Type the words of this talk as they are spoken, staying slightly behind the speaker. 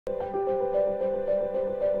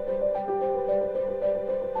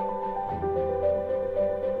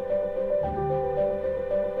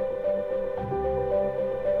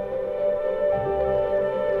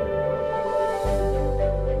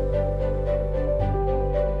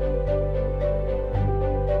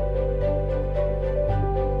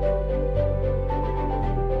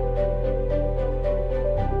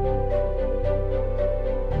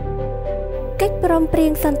ព្រមព្រៀ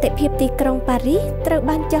ងសន្តិភាពទីក្រុងប៉ារីសត្រូវ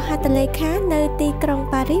បានចុះហត្ថលេខានៅទីក្រុង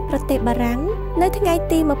ប៉ារីសប្រទេសបារាំងនៅថ្ងៃ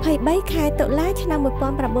ទី23ខែតុលាឆ្នាំ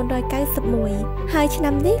1991ហើយឆ្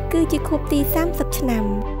នាំនេះគឺជាខួបទី30ឆ្នាំ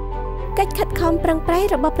កិច្ចខិតខំប្រឹងប្រែង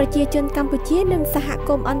របស់ប្រជាជនកម្ពុជានិងសហគ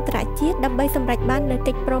មន៍អន្តរជាតិដើម្បីសម្រេចបាននូវ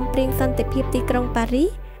កិច្ចព្រមព្រៀងសន្តិភាពទីក្រុងប៉ារីស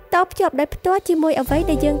តភ្ជាប់ដោយផ្ទាល់ជាមួយអ្វី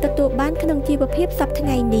ដែលយើងទទួលបានក្នុងជីវភាពសប្តាហ៍ថ្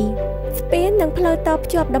ងៃនេះស្ពាននិងផ្លូវតភ្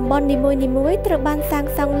ជាប់តំបន់នីមួយៗត្រូវបានសាង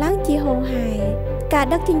សង់ឡើងជាហូរហែការ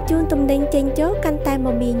ដឹកជញ្ជូនទំនិញចេញចូលកាន់តែម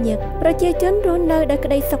មាញឹកប្រជាជនរស់នៅដោយ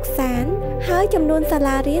ក្តីសុខសាន្តហើយចំនួនសា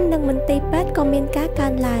លារៀននិងមន្ទីរពេទ្យក៏មានការកើ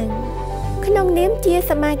នឡើងក្នុងនាមជា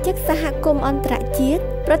សមាជិកសហគមន៍អន្តរជាតិ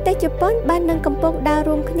ប្រទេសជប៉ុនបាននឹងកំពុងដើរ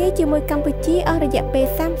រួមគ្នាជាមួយកម្ពុជាអស់រយៈពេល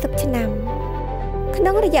30ឆ្នាំក្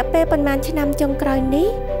នុងរយៈពេលប៉ុន្មានឆ្នាំចុងក្រោយនេះ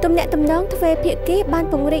ទំនាក់ទំនងទ្វេភាគីបាន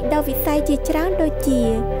ពង្រីកដល់វិស័យជាច្រើនដូចជា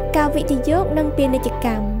ការវិនិយោគនិងពាណិជ្ជក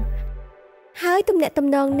ម្មហើយទំនាក់ទំ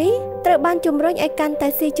នងនេះត្រូវបានជំរុញឲ្យកាន់តែ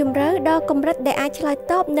ស៊ីជម្រៅដល់កម្រិតដែលអាចឆ្លើយ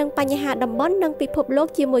តបនឹងបញ្ហាតំបន់និងពិភពលោក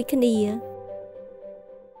ជាមួយគ្នា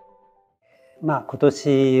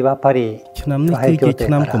ឆ្នាំនេះគឺជា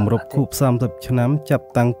ឆ្នាំគម្រប់ខួប30ឆ្នាំចាប់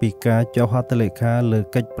តាំងពីការចុះហត្ថលេខាលើ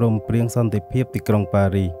កិច្ចព្រមព្រៀងសន្តិភាពទីក្រុងប៉ា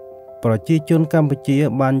រីសប្រជាជនកម្ពុជា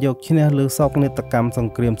បានយកឈ្នះលើសោកនាដកម្មស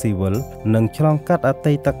ង្គ្រាមស៊ីវិលនិងឆ្លងកាត់អ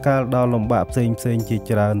តីតកាលដ៏លំបាកផ្សេងៗជា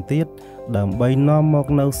ច្រើនទៀតដើម្បីនាំមក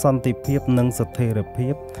នូវសន្តិភាពនិងស្ថិរភា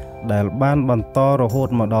ពដែលបានបន្តរហូត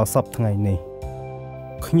មកដល់សព្វថ្ងៃនេះ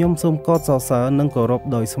ខ្ញុំសូមកោតសរសើរនិងគោរព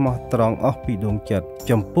ដោយស្មោះត្រង់អស់ពីដួងចិត្ត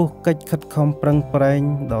ចំពោះកិច្ចខិតខំប្រឹងប្រែង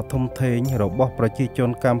ដ៏ធំធេងរបស់ប្រជាជន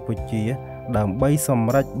កម្ពុជាដើម្បីស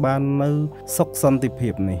ម្រេចបាននូវសុខសន្តិ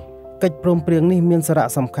ភាពនេះកិច្ចព្រមព្រៀងនេះមានសារៈ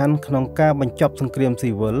សំខាន់ក្នុងការបញ្ចប់សង្គ្រាមស៊ី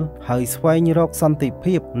វិលហើយស្វែងរកសន្តិ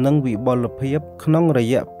ភាពនិងវិបុលភាពក្នុងរ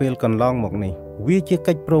យៈពេលកន្លងមកនេះវាជា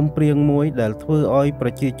កិច្ចព្រមព្រៀងមួយដែលធ្វើឲ្យប្រ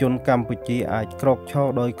ជាជនកម្ពុជាអាចក្រោកឈរ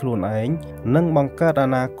ដោយខ្លួនឯងនិងបង្កើតអ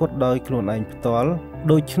នាគតដោយខ្លួនឯងផ្ទាល់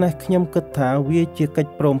ដូច្នេះខ្ញុំគិតថាវាជាកិច្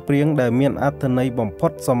ចព្រមព្រៀងដែលមានអត្ថន័យបំផុ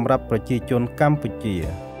តសម្រាប់ប្រជាជនកម្ពុជា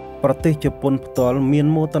ប្រទេសជប៉ុនផ្ទាល់មាន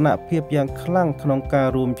មោទនភាពយ៉ាងខ្លាំងក្នុងការ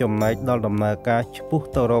រួមចំណែកដល់ដំណើរការឆ្ពោះ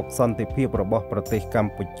ទៅរកសន្តិភាពរបស់ប្រទេសក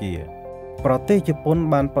ម្ពុជាប្រទេសជប៉ុន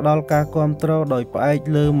បានផ្ដល់ការគាំទ្រដោយផ្អែក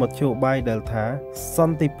លើមធ្យោបាយដែលថាស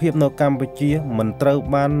ន្តិភាពនៅកម្ពុជាមិនត្រូវ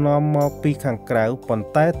បាននាំមកពីខាងក្រៅប៉ុន្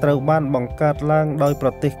តែត្រូវបានបង្កើតឡើងដោយប្រ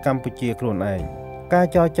ទេសកម្ពុជាខ្លួនឯងការ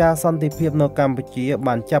ចរចាសន្តិភាពនៅកម្ពុជា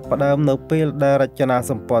បានចាប់ផ្ដើមនៅពេលដែលរចនា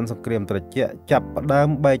សម្ព័ន្ធសង្គ្រាមត្រជាក់ចាប់ផ្ដើម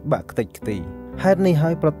បែកបាក់ខ្ទេចខ្ទីហេតុនេះហើ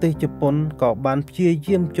យប្រទេសជប៉ុនក៏បានព្យា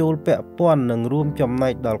យាមចូលពាក់ព័ន្ធនិងរួមចំណែ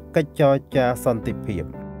កដល់កិច្ចចរចាសន្តិភាព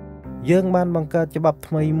យើងបានបង្កើតច្បាប់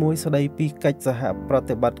ថ្មីមួយស្ដីពីកិច្ចសហប្រ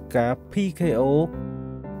តិបត្តិការ PKO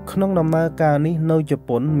ក្នុងដំណើរការនេះនៅជ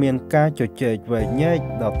ប៉ុនមានការជជែកវែកញែក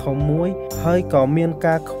ដ៏ធំមួយហើយក៏មាន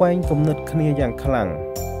ការខ្វែងគំនិតគ្នាយ៉ាងខ្លាំង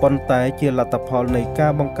ប៉ុន្តែជាលទ្ធផលនៃកា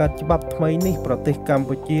របង្កើតច្បាប់ថ្មីនេះប្រទេសកម្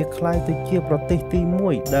ពុជាក្លាយទៅជាប្រទេសទី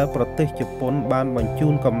1ដែលប្រទេសជប៉ុនបានបញ្ជូ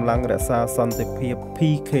នកម្លាំងរក្សាសន្តិភាព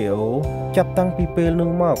PKO ចាប់តាំងពីពេលនោះ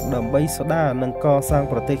មកដើម្បីស្ដារនិងកសាង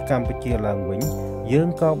ប្រទេសកម្ពុជាឡើងវិញយើង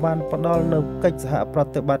ក៏បានផ្ដល់នូវកិច្ចសហប្រ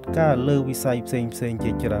តិបត្តិការលើវិស័យផ្សេងៗ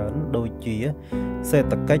ជាច្រើនដូចជាសេ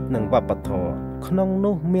ដ្ឋកិច្ចនិងវប្បធម៌ក្នុង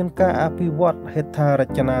នោះមានការអភិវឌ្ឍហេដ្ឋារ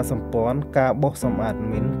ចនាសម្ព័ន្ធការបោះសម្អាត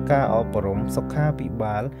មីនការអប់រំសុខាភិ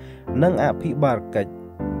បាលនិងអភិបាលកិច្ច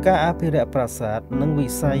ការអភិរក្សប្រាសាទនិងវិ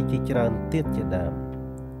ស័យជាច្រើនទៀតជាដើម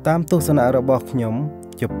តាមទស្សនៈរបស់ខ្ញុំ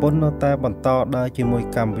ជប៉ុននៅតែបន្តដើរជាមួយ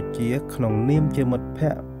កម្ពុជាក្នុងនាមជាមិត្តភ័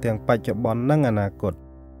ក្តិទាំងបច្ចុប្បន្ននិងអនាគត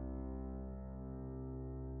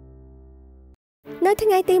នៅថ្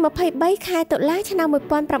ងៃទី23ខែតុលាឆ្នាំ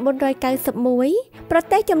1991ប្រ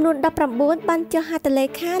ទេសចំនួន19បានចុះហត្ថលេ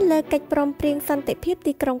ខាលើកិច្ចព្រមព្រៀងសន្តិភាព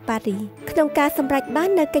ទីក្រុងប៉ារីសក្នុងការសម្រេចបាន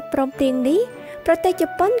នូវកិច្ចព្រមព្រៀងនេះប្រទេសជ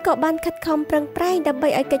ប៉ុនក៏បានខិតខំប្រឹងប្រែងដើម្បី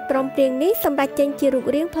ឲ្យកិច្ចព្រមព្រៀងនេះសម្រេចចេញជារូប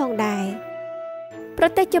រាងផងដែរប្រ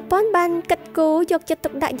ទេសជប៉ុនបានកិត្តគូយកចិត្តទុ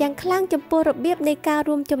កដាក់យ៉ាងខ្លាំងចំពោះរបៀបនៃការ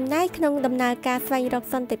រួមចំណែកក្នុងដំណើរការស្វែងរក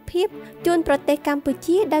សន្តិភាពជូនប្រទេសកម្ពុ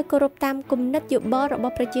ជាដោយគោរពតាមគំនិតយោបល់រប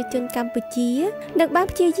ស់ប្រជាជនកម្ពុជានិងបាន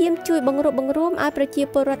ព្យាយាមជួយបង្រួបបង្រួមឲ្យប្រជា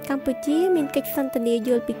ពលរដ្ឋកម្ពុជាមានកិច្ចសន្ទនាយ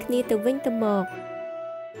ល់ពីគ្នាទៅវិញទៅមក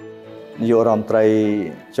នាយករដ្ឋមន្ត្រី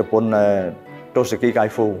ជប៉ុនតូសេគីកៃ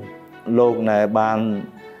ហ្វូលោកណែបាន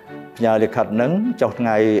ផ្ញើលិខិតនឹង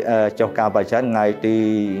ចុះការបរិច្ឆេទថ្ងៃទី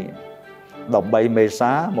13មេ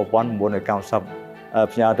សា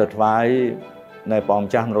1990ផ្ញើទៅថ្វាយនៅព្រះអង្គ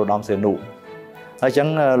ម្ចាស់នរោត្តមសីហនុហើយអញ្ចឹង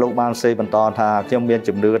លោកបានសេបន្តថាខ្ញុំមាន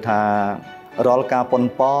ជំនឿថារាល់ការប៉ុន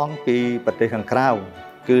ប៉ងពីប្រទេសខាងក្រៅ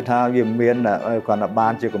គឺថាវាមានគ្រាន់តែបា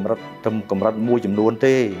នជាកម្រិតមួយចំនួន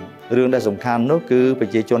ទេរឿងដែលសំខាន់នោះគឺប្រ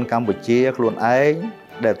ជាជនកម្ពុជាខ្លួនឯង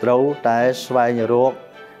ដែលត្រូវតែស្វែងរក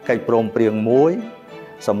កិច្ចព្រមព្រៀងមួយ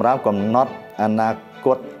សម្រាប់កំណត់ អនាគ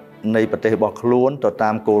តនៃប្រទេសរបស់ខ្លួនទៅតា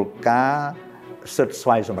មគោលការណ៍សិទ្ធិស្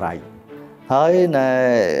វ័យសម្រេចហើយនៅ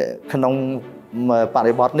ក្នុងប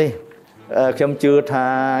រិបទនេះខ្ញុំជឿថា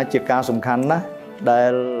ជាការសំខាន់ណាស់ដែ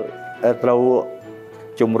លត្រូវ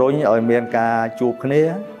ជំរុញឲ្យមានការជួបគ្នា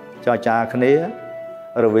ចរចាគ្នា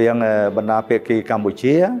រវាងបណ្ដាភាគីកម្ពុ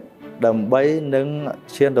ជាដើម្បីនឹង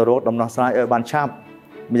ឈានទៅរកដំណោះស្រាយឲ្យបានឆាប់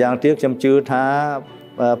ម្យ៉ាងទៀតខ្ញុំជឿថា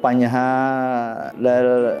បញ្ហាដែល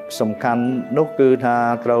សំខាន់នោះគឺថា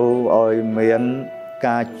ត្រូវឲ្យមាន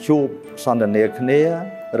ការជួបសន្ទនាគ្នា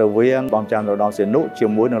រវាងបងច័ន្ទ រតនសេនុជា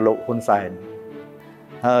មួយនឹងលោកហ៊ុនសែន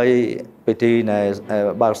ហើយពិធីនៃ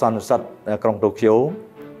បើកសន្និសីទក្រុងតូក្យូ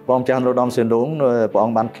បងច័ន្ទ រតនសេនុព្រះអ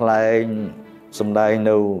ង្គបានថ្លែងសម្ដែង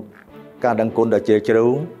នៅការដឹងគុណដ៏ជ្រាលជ្រៅ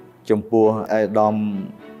ចំពោះអេដាម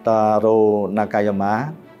តារ៉ូណាកាយាម៉ា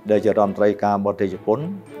ដែលជារដ្ឋមន្ត្រីការបរទេសជប៉ុន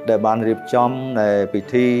ដែលបានរៀបចំនៅពិ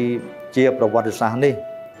ធីជាប្រវត្តិសាស្ត្រនេះ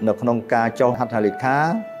នៅក្នុងការចុះហត្ថលេខា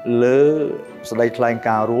លើស្តីថ្លែង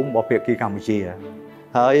ការណ៍រួមរបស់ភាគីកម្ពុជា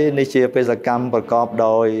ហើយនេះជាបេសកកម្មប្រកប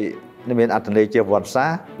ដោយមានអត្ថន័យជាប្រវត្តិសា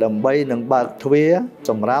ស្ត្រដើម្បីនឹងបើកទ្វារ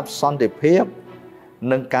សម្រាប់សន្តិភាព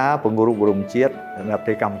និងការពង្រឹងរំជាតិនៅប្រ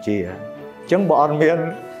ទេសកម្ពុជាអញ្ចឹងបើអត់មាន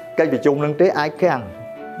កិច្ចប្រជុំនឹងទេអាចកាំង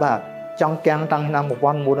បាទចង់កាំងតាំងឆ្នាំ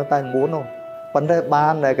1989នោះប៉ុន្តែបា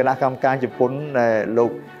នគណៈកម្មការជប៉ុនលោ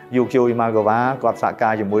កយូគីយ៉ូ ម៉ាហ្គាវ៉ាគាត់សហកា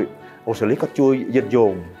រជាមួយអូស្ត្រាលីគាត់ជួយយឹតយ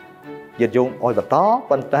ងឲ្យបន្ត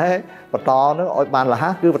ប៉ុន្តែបន្តនោះឲ្យបានលះ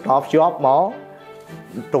គឺបន្តភ្ជាប់មក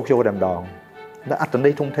តូក្យូតែម្ដងតែអត្តន័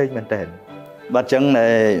យធំធេងមែនទែនបាទអញ្ចឹង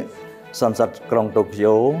សន្និសីទក្រុងតូក្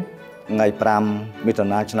យូថ្ងៃ5មិថុ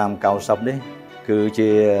នាឆ្នាំ90នេះគឺជា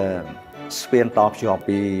ស្ពានតភ្ជាប់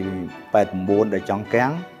ពី89ដែលចង់កាំ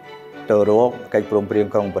ងទៅរកកិច្ចព្រមព្រៀង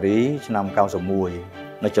ក្រុងប៉ារីឆ្នាំ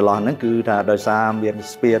91នៅចន្លោះហ្នឹងគឺថាដោយសារមាន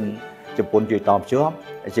ស្ពានជប៉ុនជួយតភ្ជាប់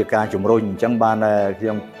ជាការជំរុញអញ្ចឹងបានខ្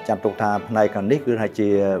ញុំចាត់ទុកថាផ្នែកខាងនេះគឺថាជា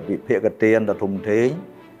វិភាគទានដ៏ធំធេង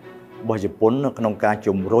របស់ជប៉ុនក្នុងការ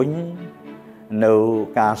ជំរុញនៅ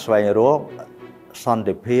ការស្វែងរកសន្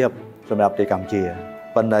តិភាពសម្រាប់ប្រទេសកម្ពុជា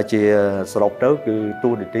ប៉ុន្តែជាសរុបទៅគឺទូ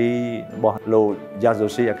នីតិរបស់លោកយ៉ាសូ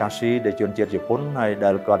ស៊ីអាកាស៊ីដែលជនជាតិជប៉ុនហើយដែ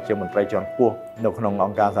លគាត់ជាមន្ត្រីជាន់ខ្ពស់នៅក្នុងអ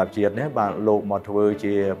ង្គការសហជាតិនេះបានលោកមកធ្វើ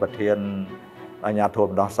ជាប្រធានអាជ្ញាធរប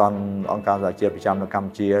ណ្ដោះអាសន្នអង្គការសហជាតិប្រចាំនៅកម្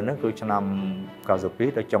ពុជានោះគឺឆ្នាំ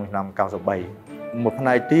92ដល់ចុងឆ្នាំ93មួយផ្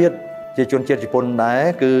នែកទៀតជាជនជាតិជប៉ុនដែរ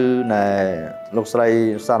គឺលោកស្រី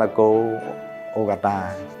សារ៉ាកូអូកាតា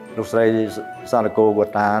លោកស្រីសារ៉ាកូអូកា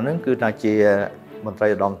តានឹងគឺថាជាមន្ត្រី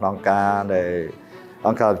ឧត្តមក្នុងការដែលអ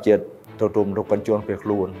ង្គការជាតិទទួលបន្ទុកបញ្ជនភៀសខ្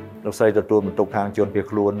លួនលោកស្រីទទួលបន្ទុកខាងជនភៀស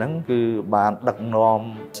ខ្លួនហ្នឹងគឺបានដឹកនាំ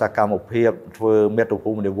សកម្មភាពធ្វើមាតុ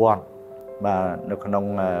ភូមិនិវត្តន៍បាទនៅក្នុង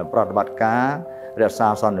ប្រតិបត្តិការរក្សា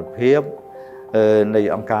សន្តិភាពនៃ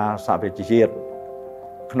អង្គការសហប្រជាជាតិ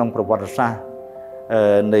ក្នុងប្រវត្តិសាស្ត្រ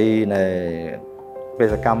នៃបេ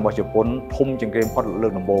សកកម្មរបស់ជប៉ុនធំជាងគេបំផុតលើ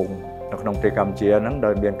កដំបូងនៅក្នុងប្រទេសកម្ពុជាហ្នឹងដោ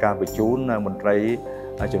យមានការបញ្ជូនមន្ត្រី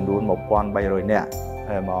ចំនួន 1300 នាក់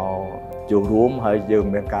មកចូលរួមហើយយើង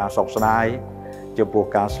មានការសោកស្ដាយចំពោះ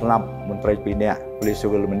ការស្លាប់មន្ត្រី 2 នាក់ប៉ូលីសស៊ី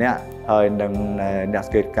វិលម្នាក់ហើយនិងអ្នកស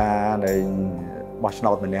ង្កេតការណ៍នៃបោះឆ្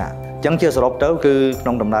នោតម្នាក់អញ្ចឹងជាសរុបទៅគឺក្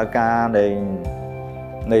នុងដំណើរការ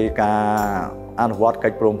នៃការអនុវត្តកិ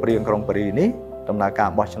ច្ចព្រមព្រៀងក្រុងប៉ារីនេះដំណើរការ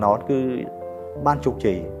បោះឆ្នោតគឺបានជោគ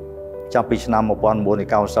ជ័យចាប់ពីឆ្នាំ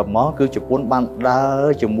1990មកគឺជប៉ុនបានដើរ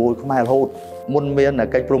ជាមួយខ្មែររហូតមុនមាន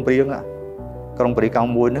កិច្ចព្រមព្រៀងក្រុងប៉ារី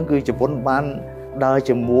91ហ្នឹងគឺជប៉ុនបានដើរ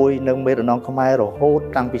ជាមួយនឹងមេដឹកនាំខ្មែររហូត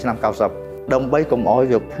តាំងពីឆ្នាំ90ដើម្បីកុំឲ្យ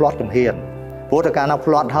វាផ្លាត់ជំហានព្រោះតែកាលណា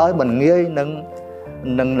ផ្លាត់ហើយមិនងាយ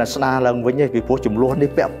នឹងស្ដារឡើងវិញទេពីព្រោះចំនួននេះ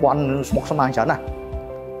ពាក់ព័ន្ធនឹងស្មុគស្មាញច្រើនណាស់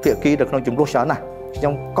ភាគីនៅក្នុងចំនួនច្រើនណាស់ខ្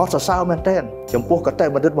ញុំក៏សរសើរមែនទែនចំពោះកតេ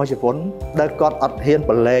បណ្ឌិតរបស់ជប៉ុនដែលគាត់អត់ហ៊ាន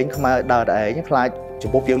ប្រឡែងខ្មែរដើរតែឯងខ្លាចចំ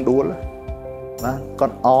ពោះយើងដួលណាគា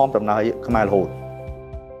ត់អមដំណើរខ្មែររហូត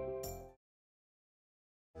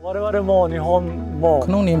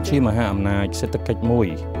ក្នុងនាមជាមហាអំណាចសេដ្ឋកិច្ចមួយ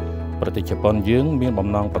ប្រទេសជប៉ុនយើងមានបំ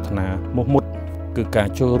ណងប្រាថ្នាមោះមុតគឺការ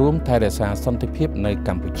ចូលរួមថែរក្សាសន្តិភាពនៅក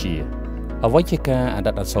ម្ពុជាអ្វីជាការអា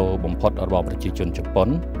ណិតអាសូរបំផុតរបស់ប្រជាជនជប៉ុន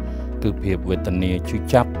គឺភាពវេទនាឈឺ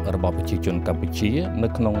ចាប់របស់ប្រជាជនកម្ពុជានៅ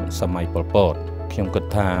ក្នុងសម័យប៉ុលពតខ្ញុំគិត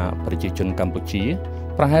ថាប្រជាជនកម្ពុជា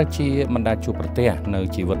ប្រហែលជាមិនដែលជួបប្រទះនៅ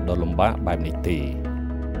ជីវិតដ៏លំបាកបែបនេះទេ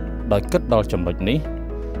ដោយគិតដល់ចំណុចនេះ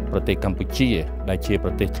ប្រទេសកម្ពុជាដែលជាប្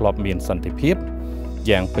រទេសធ្លាប់មានសន្តិភាព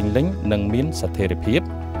យ៉ាងពេញលេញនិងមានស្ថិរភាព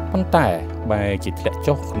ប៉ុន្តែបែរជាធ្លាក់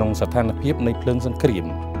ចុះក្នុងស្ថានភាពនៃភ្លើងសង្គ្រាម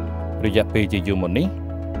រយៈពេលជាយូរមកនេះ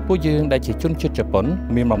ពួកយើងដែលជាជនជាតិជប៉ុន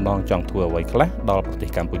មានបំណងចង់ធ្វើអ្វីខ្លះដល់ប្រទេស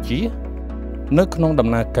កម្ពុជានៅក្នុងដំ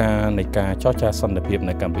ណើរការនៃការចរចាសន្តិភាព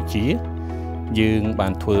នៅកម្ពុជាយើងបា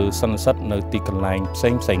នធ្វើសន្និសីទនៅទីកន្លែងផ្សេ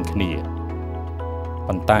ងគ្នា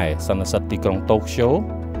ប៉ុន្តែសន្និសីទទីក្រុងតូក្យូ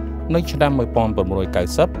នៅឆ្នាំ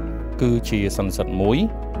 1990 គឺជាសន្និសីទមួយ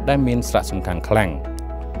ដែលមានសារៈសំខាន់ខ្លាំង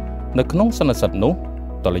នៅក្នុងសន្និសីទនោះ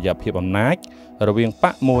តុល្យភាពអំណាចរវាងប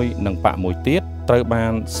កមួយនិងបកមួយទៀតត្រូវបា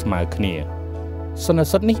នស្មើគ្នាសន្និ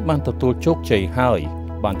សីទនេះបានទទួលជោគជ័យហើយ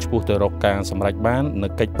បានឆ្ពោះទៅរកការសម្រេចបាននូ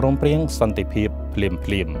វកិច្ចព្រមព្រៀងសន្តិភាពភ្លាម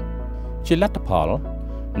ជាលទ្ធផល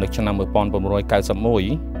នៅឆ្នាំ 1991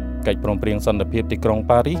 កិច្ចព្រមព្រៀងសន្តិភាពទីក្រុង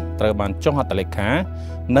ប៉ារីសត្រូវបានចុះហត្ថលេខា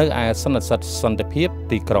នៅឯសន្និសីទសន្តិភាព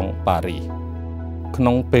ទីក្រុងប៉ារីសក្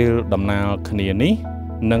នុងពេលដំណើរគ្នានេះ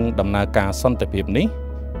និងដំណើរការសន្តិភាពនេះ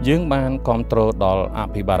យើងបានគាំទ្រដល់អ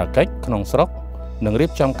ភិបាលកិច្ចក្នុងស្រុកនិងរៀ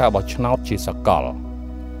បចំការបោះឆ្នោតជាសកល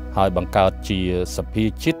ហើយបង្កើតជាសភា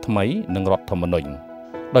ជាតិថ្មីនិងរដ្ឋធម្មនុញ្ញ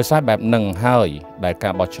ដោយសារបែបនឹងហើយដែលកា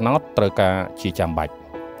របោះឆ្នោតត្រូវការជាចាំបាច់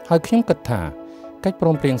ហើយខ្ញុំគិតថាកិច្ចព្រ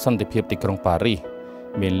មព្រៀងសន្តិភាពទីក្រុងប៉ារីស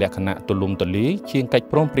មានលក្ខណៈទូលំទូលាយជាងកិច្ច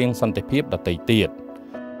ព្រមព្រៀងសន្តិភាពដទៃទៀត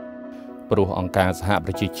ព្រោះអង្គការសហ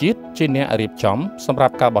ប្រជាជាតិជាអ្នករៀបចំសម្រា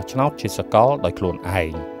ប់ការបោះឆ្នោតជាសកលដោយខ្លួនឯ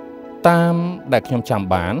ងតាមដែលខ្ញុំចាំ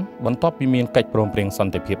បានបន្ទាប់ពីមានកិច្ចព្រមព្រៀងស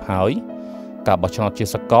ន្តិភាពហើយការបោះឆ្នោតជា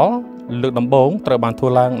សកលលើកដំបូងត្រូវបានធ្វើ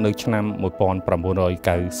ឡើងនៅឆ្នាំ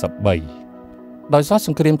 1993 ដោយសារស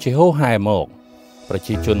ង្គ្រាមជាហូរហែមកប្រ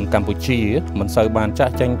ជាជនកម្ពុជាមិនសូវបានចា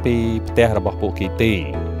ក់ចែងពីផ្ទះរបស់ពួកគេទេ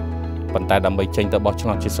ប៉ុន្តែដើម្បីចេញទៅបោះឆ្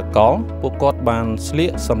នោតជាសកលពួកគាត់បានស្លៀក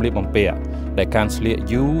សម្លៀកបំពាក់ដែលការស្លៀក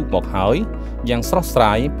យូរមកហើយយ៉ាងស្រស់ស្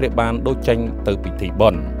រាយប្រៀបបានដូចចេញទៅពិធីបុ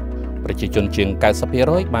ណ្យប្រជាជនជាង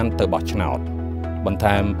 90% បានទៅបោះឆ្នោតបន្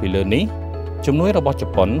ថែមពីលើនេះជំនួយរបស់ជ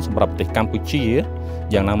ប៉ុនសម្រាប់ប្រទេសកម្ពុជា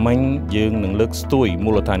យ៉ាងណាមិញយើងនឹងលើកស្ទួយមូ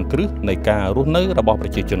លដ្ឋានគ្រឹះនៃការរស់នៅរបស់ប្រ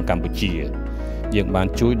ជាជនកម្ពុជាយើងបាន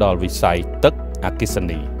ជួយដល់វិស័យទឹកអគ្គិស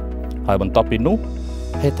នីហើយបន្ទាប់ពីនោះ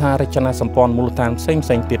ហេដ្ឋារចនាសម្ព័ន្ធមូលដ្ឋានផ្សេងៗ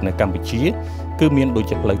ទៀតនៅកម្ពុជាគឺមានដូច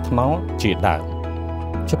ជាផ្លូវថ្នល់ជាដើម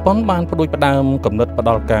ជប៉ុនបានផ្ដួចផ្ដើមគំនិតផ្ដ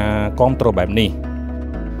ល់ការគាំទ្របែបនេះ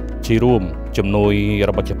ជារួមជំនួយ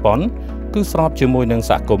របស់ជប៉ុនគឺស្របជាមួយនឹង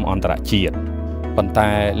សហគមន៍អន្តរជាតិប៉ុន្តែ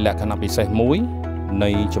លក្ខណៈពិសេសមួយនៃ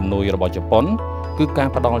ជំនួយរបស់ជប៉ុនគឺការ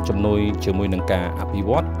ផ្ដល់ជំនួយជាមួយនឹងការអភិវ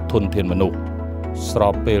ឌ្ឍធនធានមនុស្សស្រ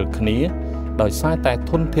បពេលគ្នាដោយសារតែ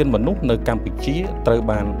ធនធានមនុស្សនៅកម្ពុជាត្រូវ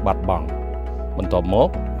បានបាត់បង់បន្ទាប់មក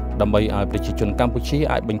ដើម្បីឲ្យប្រជាជនកម្ពុជា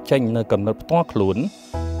អាចបញ្ចេញនូវគំនិតផ្ទាល់ខ្លួន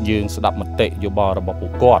យើងស្ដាប់មតិយោបល់របស់ពួ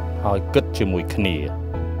កគាត់ហើយគិតជាមួយគ្នា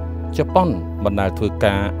ជប៉ុនមិនដែលធ្វើ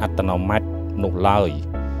ការអត្តនោម័តនោះឡើយ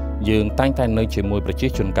យើងតែងតែនៅជាមួយប្រជា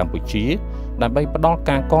ជនកម្ពុជាដើម្បីផ្ដល់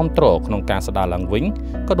ការគាំទ្រក្នុងការស្ដារឡើងវិញ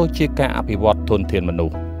ក៏ដូចជាការអភិវឌ្ឍធនធានមនុ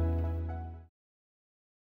ស្ស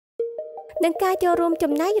នឹងការចូលរួម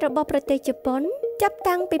ចំណែករបស់ប្រទេសជប៉ុនចាប់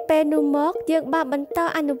តាំងពីពេលនោះមកយើងបានបន្ត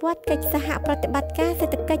អនុវត្តកិច្ចសហប្រតិបត្តិការសេ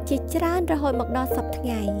ដ្ឋកិច្ចជាច្រើនរហូតមកដល់សព្វថ្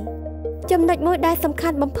ងៃចំណុចមួយដែលសំខា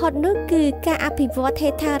ន់បំផុតនោះគឺការអភិវឌ្ឍហេ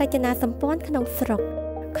ដ្ឋារចនាសម្ព័ន្ធក្នុងស្រុក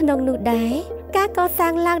ក្នុងនោះដែរការកសា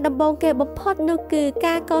ងឡើងដំបូងគេបំផុតនោះគឺ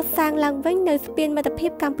ការកសាងឡើងវិញនៅស្ពានមិត្តភាព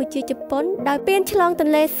កម្ពុជាជប៉ុនដោយស្ពានឆ្លងទ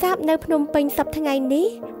ន្លេសាបនៅភ្នំពេញសប្តាហ៍ថ្ងៃនេះ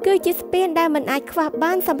គឺជាស្ពានដែលមិនអាចខ្វះ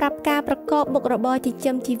បានសម្រាប់ការប្រកបមុខរបរចិញ្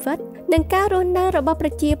ចឹមជីវិតនិងការរស់នៅរបស់ប្រ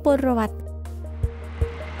ជាពលរដ្ឋ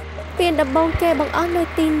ស្ពានដំបូងគេបង្អស់នៅ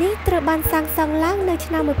ទីនេះត្រូវបានសាងសង់ឡើងនៅ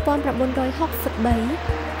ឆ្នាំ 1963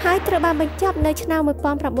 ហើយត្រូវបានបញ្ចប់នៅឆ្នាំ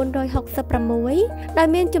 1966 ដោយ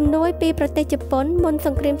មានជំនួយពីប្រទេសជប៉ុនមុនស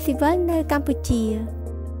ង្គ្រាមស៊ីវិលនៅកម្ពុជា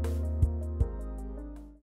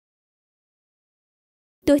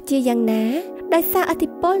ទោះជាយ៉ាងណាដោយសារឥទ្ធិ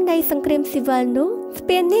ពលនៃសង្គ្រាមស៊ីវិលនោះស្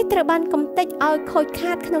ពាននេះត្រូវបានកំទេចឲ្យខូច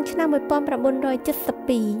ខាតក្នុងឆ្នាំ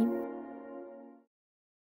 1972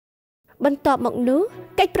 បន្ទាប់មកនោះ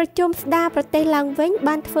កិច្ចប្រជុំស្ដារប្រទេសឡើងវិញ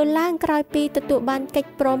បានធ្វើឡើងក្រោយពីទទួលបានកិច្ច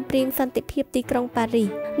ព្រមព្រៀងសន្តិភាពទីក្រុងប៉ារីស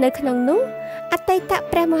នៅក្នុងនោះអតីត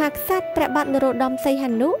ព្រះមហាក្សត្រព្រះបាទនរោត្តមសីហ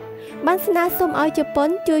នុបានស្នើសុំឲ្យជប៉ុន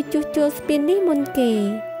ជួយជួសជុលស្ពាននេះមុនគេ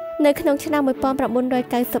នៅក្នុងឆ្នាំ 1994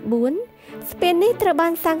 ស្ពាននេះត្រូវបា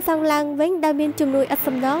នសាងសង់ឡើងវិញដោយមានជំនួយឥត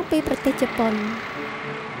សំណងពីប្រទេសជប៉ុន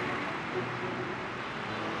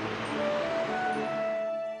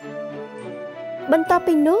បន្ទាប់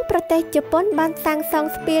ពីនោះប្រទេសជប៉ុនបានសាងសង់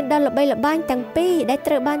ស្ពានដ៏ល្បីល្បាញទាំងពីរដែល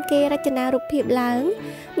ត្រូវបានគេរចនារូបភាពឡើង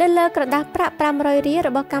នៅលើក្រដាសប្រាក់500រៀលរ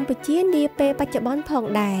បស់កម្ពុជានាពេលបច្ចុប្បន្នផង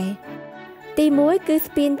ដែរទី1គឺ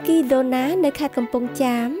ស្ពានគីដូណានៅខេត្តកំពង់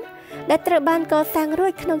ចាមដែលត្រូវបានកសាងរួ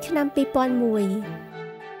ចក្នុងឆ្នាំ 2001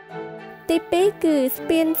 ទី2គឺស្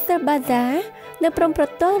ពានសេបាហ្សានៅព្រំប្រ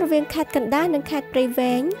ទល់រវាងខេត្តកណ្ដាលនិងខេត្តព្រៃ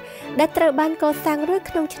វែងដែលត្រូវបានកសាងរួច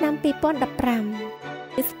ក្នុងឆ្នាំ 2015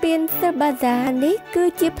ស្ពានសេបាហ្សានេះគឺ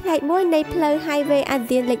ជាផ្នែកមួយនៃផ្លូវ Highway អា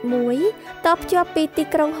ស៊ានលេខ 1 តភ្ជាប់ពីទី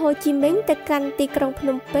ក្រុងហូជីមិញទៅកាន់ទីក្រុងភ្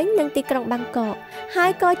នំពេញនិងទីក្រុងបាងកកហើ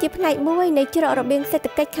យក៏ជាផ្នែកមួយនៃច្រករបៀងសេដ្ឋ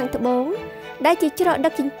កិច្ចខាងត្បូង ដែលជាច្រកដឹ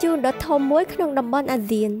កជញ្ជូនដ៏ធំមួយក្នុងតំបន់អា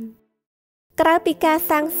ស៊ានក្រៅពីការ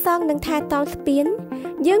សាងសង់និងថែទាំស្ពាន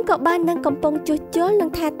យើងក៏បាននឹងកំពុងជួសជុលនិង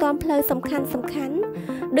ថែទាំផ្លូវសំខាន់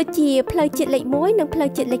ដូចជាផ្លូវជាតិលេខ1និងផ្លូវ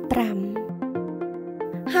ជាតិលេខ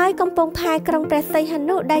5ហើយកំពង់ផែក្រុងព្រះសីហ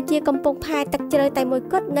នុដែលជាកំពង់ផែទឹកជ្រៅតែមួយ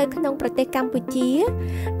គត់នៅក្នុងប្រទេសកម្ពុជា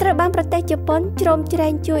ត្រូវបានប្រទេសជប៉ុនជ្រោមជ្រែ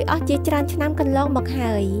ងជួយអស់ជាច្រើនឆ្នាំកន្លងមក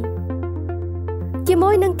ហើយជា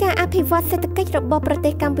មួយនឹងការអភិវឌ្ឍសេដ្ឋកិច្ចរបស់ប្រទេ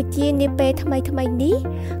សកម្ពុជានាពេលថ្មីនេះ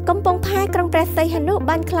កំពង់ផែក្រុងព្រះសីហនុ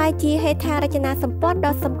បានក្លាយជាហេដ្ឋារចនាសម្ព័ន្ធ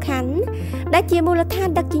ដ៏សំខាន់ដែលជាមូលដ្ឋាន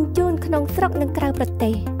ដឹកជញ្ជូនក្នុងស្រុកនិងក្រៅប្រ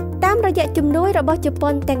ទេសតាមរយៈជំនួយរបស់ជប៉ុ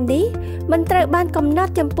នទាំងនេះមិនត្រូវបានកំណ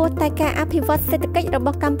ត់ចំពោះតែការអភិវឌ្ឍសេដ្ឋកិច្ចរប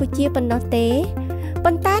ស់កម្ពុជាប៉ុណ្ណោះទេ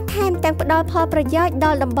ប៉ុន្តែថែមទាំងផ្ដល់ផលប្រយោជន៍ដ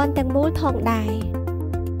ល់តំបន់ទាំងមូលផងដែរ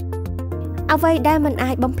អ្វីដែលមិន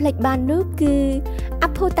អាចបំភ្លេចបាននោះគឺអ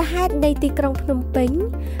ភូតហេតុនៃទីក្រុងភ្នំពេញ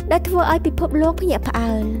ដែលធ្វើឲ្យពិភពលោកភ្ញាក់ផ្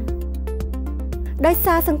អើលដោយ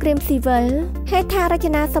សារសង្គ្រាមស៊ីវិលហេដ្ឋារច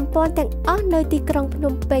នាសម្ព័ន្ធទាំងអស់នៅទីក្រុងភ្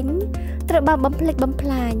នំពេញត្រូវបានបំផ្លិចបំផ្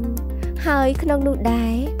លាញហើយក្នុងនោះដែ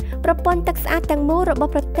រប្រព័ន្ធទឹកស្អាតទាំងមូលរប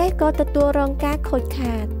ស់ប្រទេសក៏ទទួលរងការខូច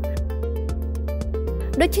ខាត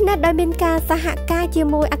ដូច្នេះដោយមានការសហការជា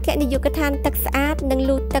មួយអគ្គនាយកដ្ឋានទឹកស្អាតនិង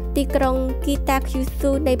លូទឹកទីក្រុងគីតាខ្យូ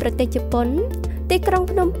ស៊ូនៃប្រទេសជប៉ុនទីក្រុង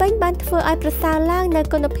ភ្នំពេញបានធ្វើឲ្យប្រសើរឡើងនូវ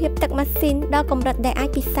គុណភាពទឹកម៉ាស៊ីនដល់កម្រិតដែលអាច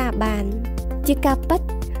ពិសាបានជាការពិត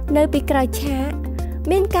នៅពីក្រោយឆាក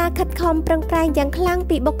មានការខិតខំប្រឹងប្រែងយ៉ាងខ្លាំង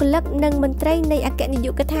ពីបុគ្គលិកនិងមន្ត្រីនៃអគ្គនាយ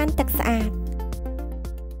កដ្ឋានទឹកស្អាត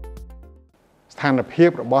ស្ថានភាព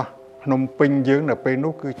របស់ភ្នំពេញយើងនៅពេល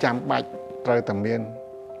នោះគឺចាំបាច់ត្រូវតែមាន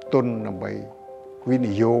ទុនដើម្បីវិ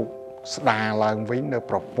និយោគស្ដារឡើងវិញនៅ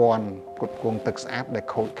ប្រព័ន្ធផ្គត់ផ្គង់ទឹកស្អាតដែល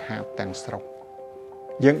ខូចខាតទាំងស្រុង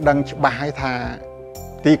យើងដឹងច្បាស់ហើយថា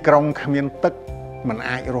ទីក្រុងគ្មានទឹកមិន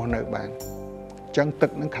អាចរស់នៅបានអញ្ចឹងទឹ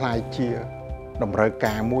កនឹងក្លាយជាតម្រូវ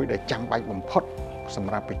ការមួយដែលចាំបាច់បំផុតស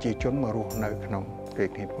ម្រាប់ប្រជាជនមករស់នៅក្នុងរាជ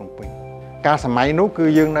ធានីភ្នំពេញកាលសម័យនោះគឺ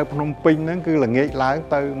យើងនៅភ្នំពេញហ្នឹងគឺល្ងាចឡើង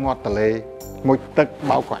ទៅមាត់ទន្លេមុជទឹក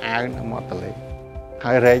បោកកៅអៅនៅមាត់ទន្លេ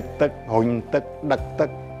ហើយរែកទឹករុញទឹកដឹកទឹក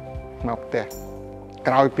មកផ្ទះ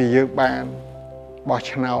ក្រោយពីយើងបានបោះ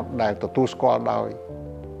ឆ្នោតដែលទទួលស្គាល់ដោយ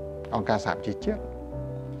អង្គការសហប្រជាជាតិ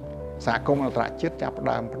សហគមន៍អន្តរជាតិចាប់ផ្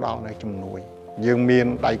ដើមផ្ដល់នៅជំនួយយើងមាន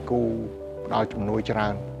ដៃគូផ្ដល់ជំនួយច្រើ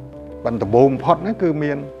នបន្ទាប់បំផុតហ្នឹងគឺ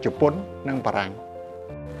មានជប៉ុននិងបារាំង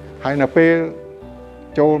ហើយនៅពេល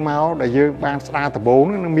ចូលមកដែលយើងបានស្ដារដំបូង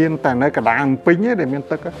ហ្នឹងមានតែនៅកណ្ដាលភ្នំពេញទេដែលមាន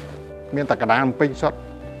ទឹកមានតែកណ្ដាលភ្នំពេញសុទ្ធ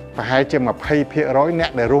ប្រហែលជា 20% អ្នក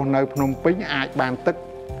ដែលរស់នៅភ្នំពេញអាចបានទឹក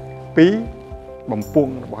ពីបំព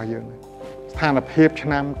ង់របស់យើងស្ថានភាពឆ្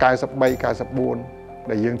នាំ93 94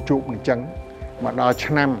ដែលយើងជួបអញ្ចឹងមកដល់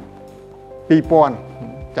ឆ្នាំ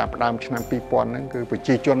2000ចាប់ផ្ដើមឆ្នាំ2000ហ្នឹងគឺប្រ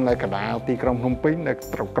ជាជននៅកណ្ដាលទីក្រុងភ្នំពេញនៅ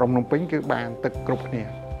ក្រុងភ្នំពេញគឺបានទឹកគ្រប់គ្នា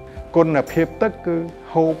គុណភាពទឹកគឺ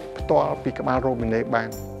ហូបផ្ទាល់ពីក្បាលរ៉ូប៊ីណេបាន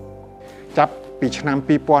ចាប់ពីឆ្នាំ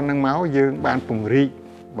2000ហ្នឹងមកយើងបានពង្រីក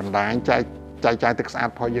បណ្ដាញចែកចាយទឹកស្អាត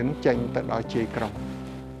របស់យើងចេញទៅដល់ជាយក្រុង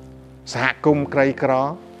សហគមន៍ក្រីក្រ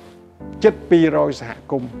ជិត200សហ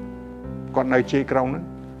គមន៍គាត់នៅជាយក្រុងហ្នឹង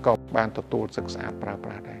ក៏បានទទួលទឹកស្អាតប្រើប្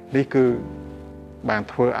រាស់ដែរនេះគឺបាន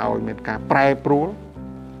ធ្វើឲ្យមានការប្រែប្រួល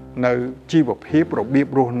នៅជីវភាពរបៀ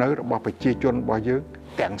បរស់នៅរបស់ប្រជាជនរបស់យើង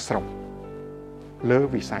ទាំងស្រុងលើ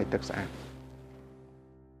វិស័យទឹកស្អាត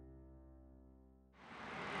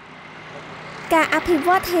ការអភិវ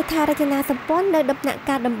ឌ្ឍហេដ្ឋារចនាសម្ព័ន្ធនៅដំណាក់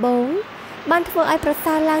កាលដំបូងបានធ្វើឲ្យប្រ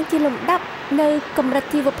សើរឡើងជាលំដាប់នៅកម្រិត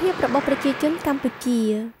ជីវភាពរបស់ប្រជាជនកម្ពុជា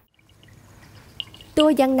ទោះ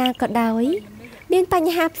យ៉ាងណាក៏ដោយមានប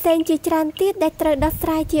ញ្ហាផ្សេងជាច្រើនទៀតដែលត្រូវដោះស្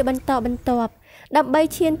រាយជាបន្តបន្ទាប់ដើម្បី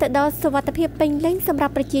ឈានទៅដល់សុវត្ថិភាពពេញលេញសម្រា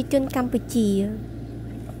ប់ប្រជាជនកម្ពុជា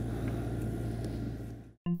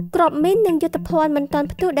គ្រាប់មីននិងយុទ្ធភ័ណ្ឌមិនទាន់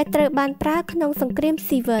ផ្ទុះដែលត្រូវបានប្រើក្នុងសង្គ្រាម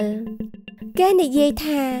ស៊ីវិលគេនិយាយ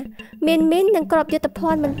ថាមានមីននិងគ្រាប់យុទ្ធភ័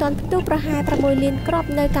ណ្ឌមិនទាន់ផ្ទុះប្រហែល6លានគ្រាប់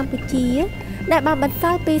នៅកម្ពុជាដែលបានបន្ស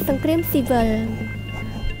ល់ពីសង្គ្រាមស៊ីវិល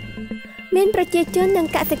មានប្រជាជននិង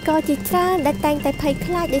កសិករជាច្រើនដែលតែងតែភ័យ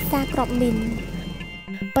ខ្លាចដោយសារគ្រាប់មីន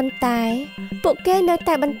ប៉ុន្តែពួកគេនៅ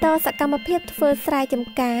តែបន្តសកម្មភាពធ្វើស្រែច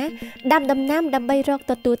ម្ការដាំដំណាំដើម្បីរក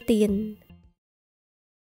ទទួលទាន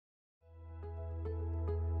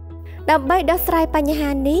ដើម្បីដោះស្រាយបញ្ហា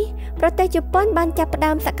នេះប្រទេសជប៉ុនបានចាប់ផ្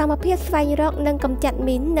ដើមសកម្មភាពស្វែងរកនិងកម្ចាត់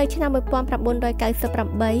មីននៅឆ្នាំ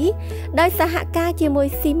1998ដោយសហការជាមួយ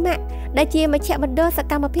ស៊ីម៉ាក់ដែលជាមជ្ឈមណ្ឌលស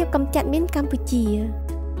កម្មភាពកម្ចាត់មីនកម្ពុជា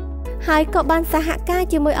ហើយក៏បានសហការ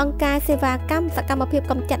ជាមួយអង្គការសេវាកម្មសកម្មភាព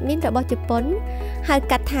កម្ចាត់មីនរបស់ជប៉ុនហៅ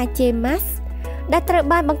កាត់ថា JMAS ដែលត្រូវ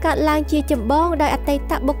បានបង្កើតឡើងជាចម្បងដោយអតី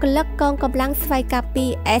តបុគ្គលិកកងកម្លាំងស្វ័យការពារ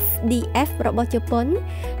SDF របស់ជប៉ុន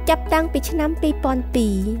ចាប់តាំងពីឆ្នាំ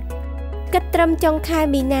2002 គិតត្រឹមចុងខែ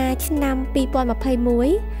មីនាឆ្នាំ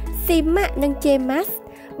2021ស៊ីម៉ាក់និងជេម៉ាស់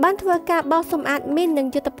បានធ្វើការបោសសម្អាតមីននិង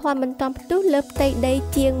យុទ្ធភ័ណ្ឌបន្តផ្ទុះលើផ្ទៃដី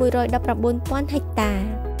ជាង 119,000 ហិកតា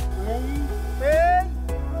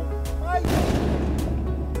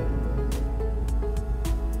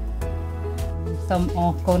សូមអ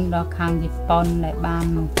រគុណដល់ខាងជប៉ុនដែលបាន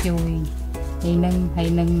ជួយហើយ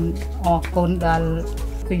នឹងអរគុណដល់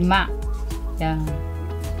ពីម៉ាក់ចា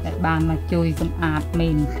ដែលបានមកជួយសម្អាត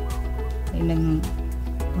មីនហើយនឹង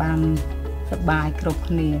បានសប្បាយគ្រប់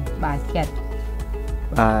គ្នាបាទចិត្ត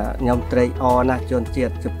ខ្ញុំត្រេកអរណាស់ជនជា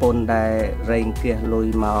តិជប៉ុនដែលរែងគះលុយ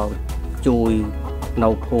មកជួយនៅ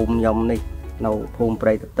ភូមិខ្ញុំនេះនៅភូមិព្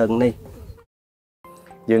រៃតតឹងនេះ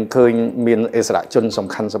យើងឃើញមានអិសរាជជនសំ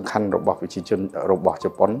ខាន់របស់ប្រជាជនរបស់ជ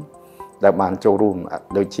ប៉ុនដែលបានចូលរួម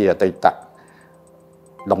ដូចជាអតីត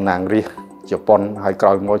តំណាងរាស្ត្រជប៉ុនហើយក្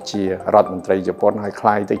រោយមកជារដ្ឋមន្ត្រីជប៉ុនហើយក្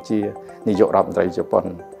លាយទៅជានាយករដ្ឋមន្ត្រីជប៉ុន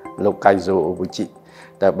លោកកៃហ្សូអូប៊ូជី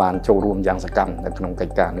ដែលបានចូលរួមយ៉ាងសកម្មនៅក្នុងកិ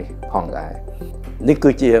ច្ចការនេះផងដែរនេះ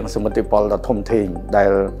គឺជាសមិទ្ធផលដ៏ធំធេងដែ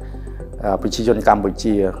លប្រជាជនកម្ពុ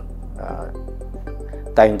ជា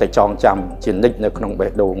តែងតែចងចាំជានិច្ចនៅក្នុងបេះ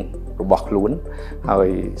ដូងរបស់ខ្លួនហើយ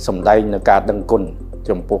សម្ដែងនៅការដឹងគុណ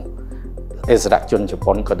ចំពោះអិសរាជជនជ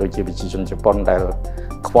ប៉ុនក៏ដូចជាប្រជាជនជប៉ុនដែល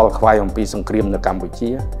ខ្វល់ខ្វាយអំពីសង្គ្រាមនៅកម្ពុជា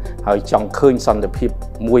ហើយចង់ឃើញសន្តិភាព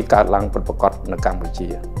មួយកើតឡើងពិតប្រាកដនៅកម្ពុជា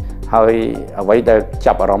ហើយអ្វីដែល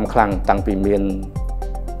ចាប់អារម្មណ៍ខ្លាំងតាំងពីមាន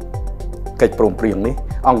កិច្ចព្រមព្រៀងនេះ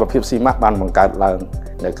អង្គភាពស៊ីម៉ាក់បានបង្កើតឡើង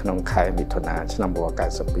នៅក្នុងខែមិថុនាឆ្នាំ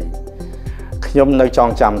1992ខ្ញុំនៅចង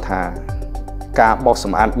ចាំថាការបោសស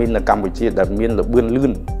ម្អាតមីននៅកម្ពុជាដែលមានល្បឿនលឿ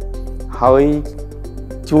នហើយ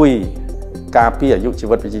ជួយការពារអាយុជី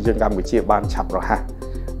វិតប្រជាជនកម្ពុជាបានឆាប់រហ័ស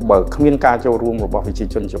បើគ្មានការចូលរួមរបស់ប្រជា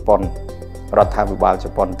ជនជប៉ុនរដ្ឋាភិបាលជ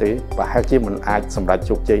ប៉ុនទេប្រហែលជាមិនអាចសម្រេច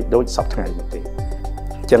ជោគជ័យដូចសពថ្ងៃនេះទេ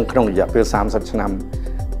អញ្ចឹងក្នុងរយៈពេល30ឆ្នាំ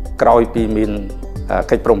ក្រោយពីមាន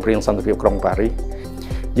កិច្ចព្រមព្រៀងសន្តិភាពក្រុងប៉ារីស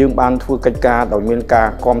យើងបានធ្វើកិច្ចការដោយមានការ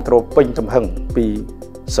គាំទ្រពេញទំហឹងពី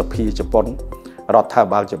សភាជប៉ុនរដ្ឋាភិ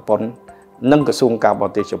បាលជប៉ុននិងក្រសួងការបរ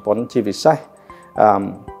ទេសជប៉ុនជាពិសេស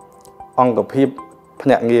អង្គភាពភ្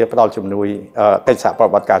នាក់ងារផ្ដល់ជំនួយកិច្ចសហប្រ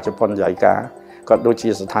តិបត្តិការជប៉ុនយាយកាក៏ដូចជា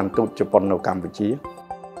ស្ថានទូតជប៉ុននៅកម្ពុជា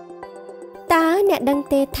តើអ្នកដឹង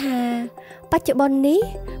ទេថាបច្ចុប្បន្ននេះ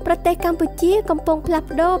ប្រទេសកម្ពុជាកំពុងផ្លាស់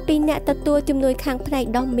ប្ដូរពីអ្នកទទួលជំនួយខាងផ្នែក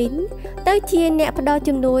ដោះមីនទៅជាអ្នកផ្ដល់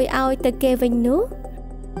ជំនួយឲ្យទៅគេវិញនោះ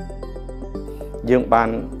យើងបាន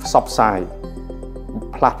ផ្សព្វផ្សាយ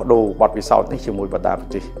ផ្លាស់ប្ដូរបទពិសោធន៍នេះជាមួយបណ្ដាប្រ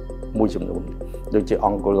ទេសមួយចំនួនដូចជាអ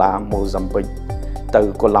ង់ហ្គូឡាម៉ូហ្សាំប៊ិកទៅ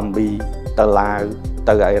កូឡុំប៊ីទៅឡាវ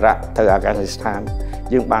ទៅអ៊ីរ៉ាក់ទៅអាហ្គានីស្ថាន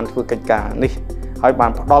យើងបានធ្វើកិច្ចការនេះហើយបា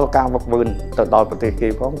នផ្ដល់ការវឹកវើទៅដល់ប្រទេសគេ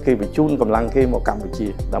ផងគេបញ្ជូនកម្លាំងគេមកកម្ពុជា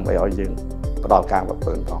ដើម្បីឲ្យយើងផ្ដល់ការវឹក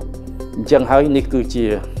វើផងអញ្ចឹងហើយនេះគឺជា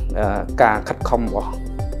ការខិតខំរបស់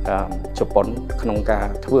ជប៉ុនក្នុងការ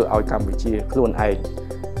ធ្វើឲ្យកម្ពុជាខ្លួនឯង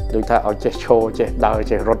ដូចថាឲ្យចេះឈរចេះដើរ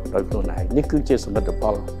ចេះរត់ដោយខ្លួនឯងនេះគឺជាសមិទ្ធផ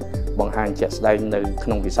លបង្ហាញជាក់ស្ដែងនៅក្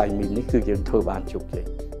នុងវិស័យមីននេះគឺយើងធ្វើបានជោគជ័យ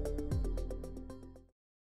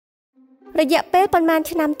រយៈពេលប៉ុន្មាន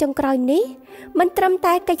ឆ្នាំចុងក្រោយនេះមិនត្រឹម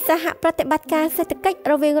តែកិច្ចសហប្រតិបត្តិការសេដ្ឋកិច្ច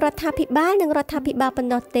រវាងរដ្ឋាភិបាលនិងរដ្ឋាភិបាលប៉ុណ្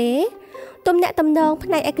ណោះទេទំនាក់ទំនងផ្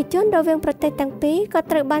នែកឯកជនរវាងប្រទេសទាំងពីរក៏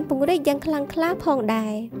ត្រូវបានពង្រីកយ៉ាងខ្លាំងក្លាផងដែ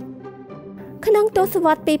រក្នុងទសវ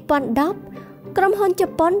ត្សរ៍2010ក្រុមហ៊ុនជ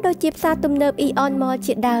ប៉ុនដូចជាផ្សារទំនើប Aeon Mall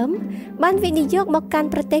ជាដើមបានវិនិយោគមកកាន់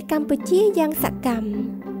ប្រទេសកម្ពុជាយ៉ាងសកម្ម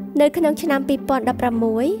នៅក្នុងឆ្នាំ2016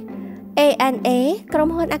 ANA ក្រុម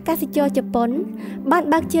ហ៊ុនអាកាសចរជប៉ុនបាន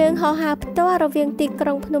បើកជើងហោះហើរផ្ទាល់រវាងទីក្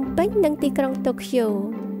រុងភ្នំពេញនិងទីក្រុងតូក្យូ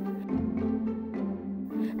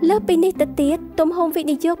លើសពីនេះទៅទៀតទំហំវិ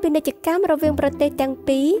និយោគពាណិជ្ជកម្មរវាងប្រទេសទាំង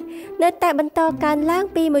ពីរនៅតែបន្តកើនឡើង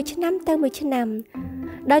ពីមួយឆ្នាំទៅមួយឆ្នាំ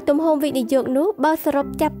ដោយទំហំវិនិយោគនោះបើសរុប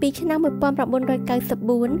ចាប់ពីឆ្នាំ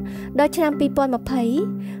1994ដល់ឆ្នាំ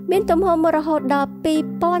2020មានទំហំរហូតដល់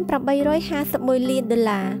$2,851 លាន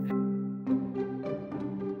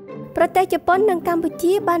ប្រទេសជប៉ុននិងកម្ពុ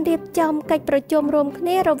ជាបានរៀបចំកិច្ចប្រជុំរួមគ្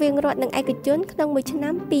នារវាងរដ្ឋនិងឯកជនក្នុងមួយឆ្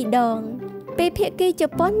នាំ2ដងពីភាគីជ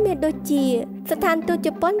ប៉ុនមានដូចជាស្ថានទូតជ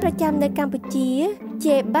ប៉ុនប្រចាំនៅកម្ពុជា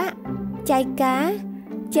ជេបាក់ចៃកា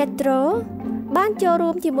ជេត្រូបានចូលរួ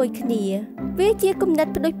មជាមួយគ្នាវាជាគំនិត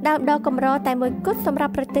ផ្ដួចផ្ដើមដ៏កម្រតែមួយគត់សម្រា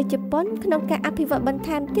ប់ប្រទេសជប៉ុនក្នុងការអភិវឌ្ឍបន្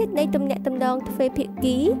ថែមទៀតនៃទំនាក់ទំនងទ្វេភា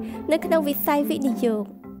គីនៅក្នុងវិស័យវិនិយោគ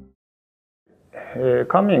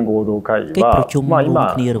កិច្ចប្រជុំរួម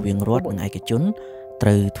គ្នារវាងរដ្ឋនិងឯកជនត្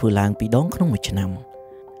រូវធ្វើឡើង2ដងក្នុងមួយឆ្នាំ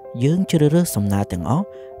យើងជ្រើសរើសសំណើទាំងអស់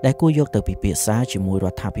ដែលគួរយកទៅពិភាក្សាជាមួយរ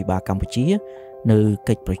ដ្ឋាភិបាលកម្ពុជានៅ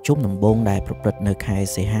កិច្ចប្រជុំដំបូងដែលប្រព្រឹត្តនៅខែ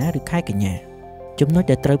សីហាឬខែកញ្ញាចំណុច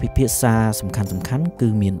ដែលត្រូវពិភាក្សាសំខាន់គឺ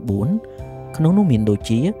មាន4ក្នុងនោះមានដូច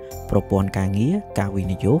ជាប្រព័ន្ធការងារការវិ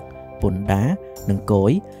និយោគ ពន្ធដារនិងគ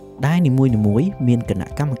យដែលនីមួយៗមានគណៈ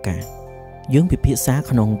កម្មការយើងពិភាក្សា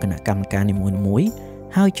ក្នុងគណៈកម្មការនីមួយៗ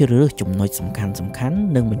ហើយជ្រើសរើសចំណុចសំខាន់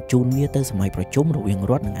និងបញ្ជូនវាទៅសម័យប្រជុំរវាង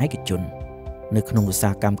រដ្ឋនិងឯកជននៅក្នុងឧស្សា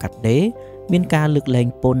ហកម្មកាត់ដេរមានការលើកលែង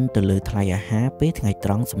ពន្ធទៅលើថ្លៃអាហារពេលថ្ងៃត្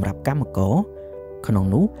រង់សម្រាប់កម្មករក្នុង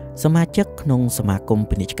នោះសមាជិកក្នុងសមាគម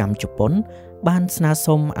ពាណិជ្ជកម្មជប៉ុនបានស្នើ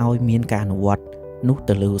សុំឲ្យមានការអនុវត្តនោះ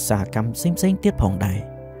ទៅលើឧស្សាហកម្មផ្សេងៗទៀតផងដែរ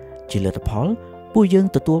ជាលទ្ធផលពួកយើង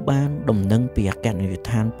ទទួលបានដំណឹងពីអគ្គនាយកដ្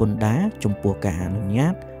ឋានពន្ធដារចំពោះការអនុញ្ញា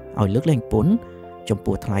តឲ្យលើកលែងពន្ធចំ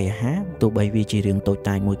ពោះថ្លៃអាហារទោះបីវាជារឿងតូច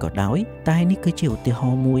តាចមួយក៏ដោយតែនេះគឺជាឧទាហ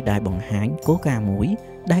រណ៍មួយដែលបង្ហាញគោលការណ៍មួយ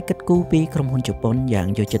ដែលគិតគូរពីក្រុមហ៊ុនជប៉ុនយ៉ាង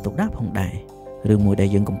យកចិត្តទុកដាក់ផងដែររឿងមួយដែល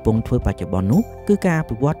យើងកំពុងធ្វើបច្ចុប្បន្ននោះគឺការអ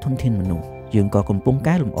ភិវឌ្ឍធនធានមនុស្សយើងក៏កំពុង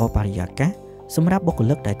កែលម្អបរិយាកាសសម្រាប់បុគ្គ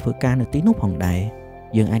លិកដែលធ្វើការនៅទីនោះផងដែរ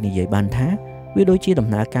យើងអាចនិយាយបានថាវាដូចជាដំ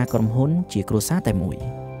ណើរការក្រុមហ៊ុនជាគ្រួសារតែមួយ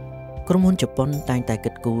ក្រុមហ៊ុនជប៉ុនតែងតែគិ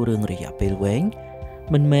តគូររឿងរយៈពេលវែង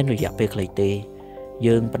មិនមែនរយៈពេលខ្លីទេ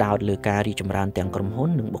យើងផ្ដោតលើការរីកចម្រើនទាំងក្រុមហ៊ុន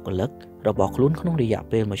និងបុគ្គលិករបស់ខ្លួនក្នុងរយៈ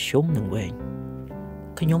ពេលមធ្យមនិងវែង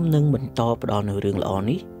ខ្ញុំនឹងបន្តផ្ដល់នូវរឿងល្អ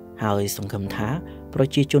នេះហើយសង្ឃឹមថាប្រ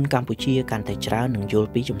ជាជនកម្ពុជាកាន់តែច្រើននឹងយល់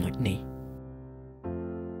ពីចំណុចនេះ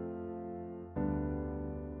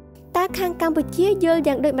តើខាងកម្ពុជាយល់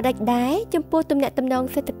យ៉ាងដូចម្តេចដែរចំពោះទំនាក់ទំនង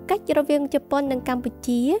សេដ្ឋកិច្ចរវាងជប៉ុននិងកម្ពុ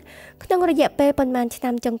ជាក្នុងរយៈពេលប៉ុន្មានឆ្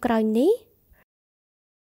នាំចុងក្រោយនេះ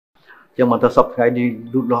ចឹងមកទៅសពថ្ងៃនេះ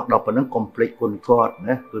លូតលាស់ដល់ប៉ុណ្ណឹងកុំភ្លេចគុណគាត់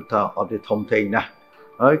ណាគឺថាអត់ទេធំធេងណាស់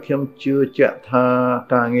ហើយខ្ញុំជឿជាក់ថា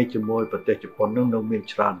ការងារជាមួយប្រទេសជប៉ុននឹងនៅមាន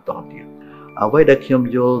ច្រើនតទៀតអ្វីដែលខ្ញុំ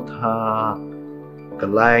យល់ថាក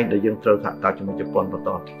ន្លែងដែលយើងត្រូវសហការជាមួយជប៉ុនបន្ត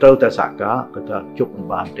ត្រូវតែសហការគឺថាជប់មិន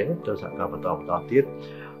បានទេត្រូវសហការបន្តទៀត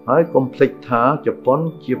ហើយកុំភ្លេចថាជប៉ុន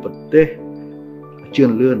ជាប្រទេសជឿ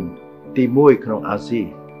នលឿនទី1ក្នុងអាស៊ី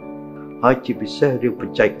ហើយជាពិសេសរឿងប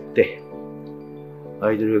ច្ចេកទេសហើ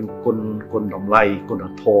យរឿងគុណតម្លៃគុណ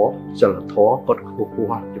ធម៌សិលធម៌គាត់ខ្ព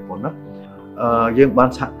ស់ជប៉ុនណាយើងបាន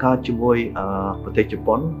សហការជាមួយប្រទេសជ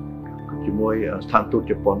ប៉ុនជាមួយស្ថានទូត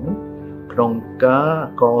ជប៉ុនក្នុងការ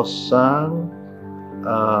កសាង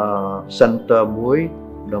center មួយ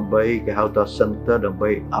ដើម្បីគេហៅថា center ដើម្បី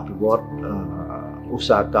អភិវឌ្ឍឧស្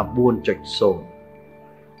សាហកម្ម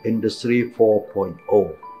 4.0 Industry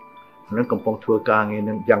 4.0 នឹងកំពុងធ្វើការងារ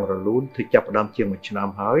នឹងយ៉ាងរលូនធ្វើចាប់ផ្ដើមជាង1ឆ្នាំ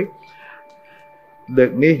ហើយលើ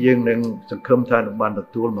កនេះយើងនឹងសង្ឃឹមថានឹងបានទ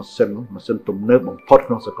ទួលម៉ាស៊ីនទំនើបបំផុត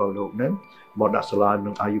ក្នុងសកលលោកហ្នឹងមកដាក់សាលានឹ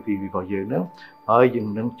ង IUPV របស់យើងហ្នឹងហើយយើង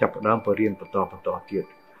នឹងចាប់ផ្ដើមបរិញ្ញាបត្របន្តទៀត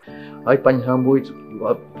ហើយបញ្ហាមួយ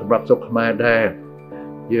សម្រាប់ស្រុកខ្មែរដែរ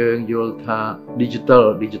យើងយល់ថា digital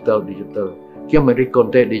ខ្ញុំមិនរិះគ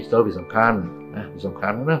ន់ទេ digital វាសំខាន់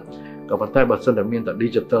ណាក៏ប៉ុន្តែបើសិនតែមានតែ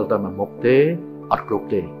digital តែមួយមុខទេអត់គ្រប់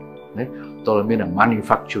ទេណាតើមានតែ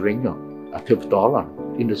manufacturing អធិបតេយ្យ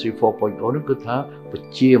Industry 4.0 នោះគឺថាប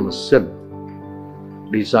ជាម៉ាស៊ីន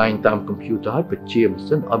design តាម computer ហើយបជាម៉ា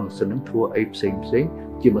ស៊ីនឲ្យម៉ាស៊ីននឹងធ្វើអីផ្សេង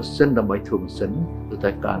ជាម៉ាស៊ីនដើម្បីធ្វើម៉ាស៊ីនគឺតែ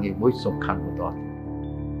ការងារមួយសំខាន់បន្ត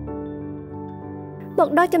មក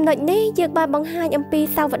ដល់ចំណុចនេះយើងបានបង្ហាញអំពី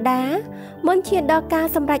សាវតាមុនឈានដល់ការ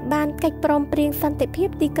សម្រេចបានកិច្ចព្រមព្រៀងសន្តិភាព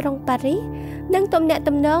ទីក្រុងប៉ារីសនិងទំនាក់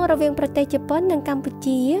ទំនងរវាងប្រទេសជប៉ុននិងកម្ពុ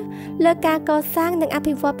ជាលើការកសាងនិងអ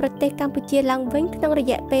ភិវឌ្ឍប្រទេសកម្ពុជាឡើងវិញក្នុងរ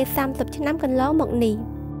យៈពេល30ឆ្នាំកន្លងមកនេះ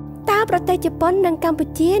តើប្រទេសជប៉ុននិងកម្ពុ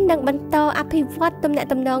ជានឹងបន្តអភិវឌ្ឍទំនាក់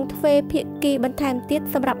ទំនងទ្វេភាគីបន្ថែមទៀត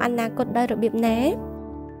សម្រាប់អនាគតដោយរបៀបណា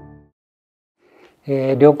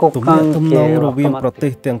ទំនាក់ទំនងរវាងប្រទេ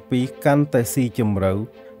សទាំងពីរកាន់តែស៊ីជម្រៅ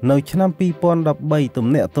នៅឆ្នាំ2013ទំ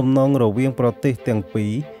នាក់ទំនងរវាងប្រទេសទាំងពី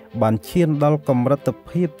របានឈានដល់កម្រិត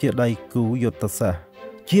ភាពជាដៃគូយុទ្ធសាស្ត្រ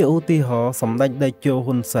ជាឧទាហរណ៍សម្ដេចតេជោ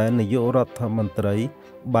ហ៊ុនសែននាយករដ្ឋមន្ត្រី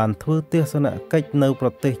បានធ្វើទស្សនកិច្ចនៅប្រ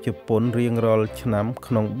ទេសជប៉ុនរៀងរាល់ឆ្នាំ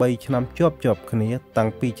ក្នុង3ឆ្នាំជាប់គ្នាតាំង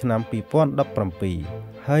ពីឆ្នាំ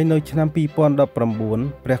2017ហើយនៅឆ្នាំ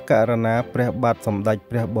2019ព្រះករុណាព្រះបាទសម្ដេច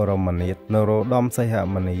ព្រះបរមនាថនរោត្តមសីហ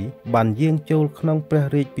មុនីបានយាងចូលក្នុងព្រះ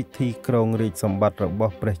រាជពិធីគ្រងរាជសម្បត្តិរប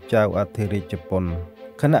ស់ព្រះចៅអធិរាជជប៉ុន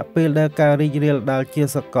ខណៈពេលដែលការរីករាលដាលជា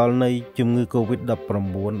សកលនៃជំងឺ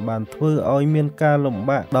Covid-19 បានធ្វើឲ្យមានការលំ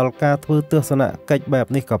បាកដល់ការធ្វើទស្សនកិច្ចបែប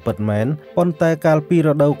នេះក៏ពិតមែនប៉ុន្តែកាលពីរ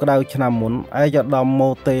ដូវក្តៅឆ្នាំមុនឯកឧត្តមម៉ូ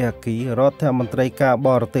តេហាគីរដ្ឋមន្ត្រីការប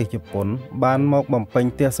រទេសជប៉ុនបានមកបំពេញ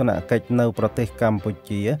ទស្សនកិច្ចនៅប្រទេសកម្ពុ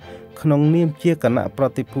ជាក្នុងនាមជាគណៈប្រ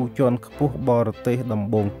តិភូជាន់ខ្ពស់បរទេសដំ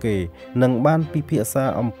បូងគេនិងបានពិភាក្សា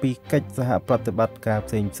អំពីកិច្ចសហប្រតិបត្តិការ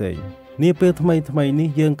ផ្សេងៗ នាពេលថ្មីនេះ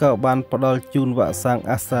យើងក៏បានផ្ដល់ជូនវ៉ាក់សាំង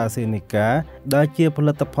AstraZeneca ដែលជាផ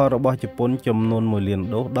លិតផលរបស់ជប៉ុនចំនួន1 លាន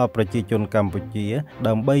ដូសដល់ប្រជាជនកម្ពុជា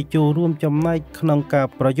ដើម្បីចូលរួមចំណែកក្នុងការ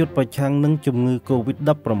ប្រយុទ្ធប្រឆាំងនឹងជំងឺ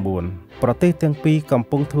COVID-19 ប្រទេសទាំងពីរកំ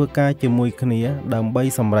ពុងធ្វើការជាមួយគ្នាដើម្បី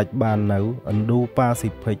សម្រេចបាននូវ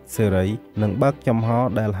Indo-Pacific សេរីនិងបើកចំហ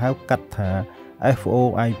ដែលហៅកាត់ថា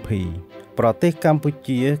FOIP ប្រទេសកម្ពុ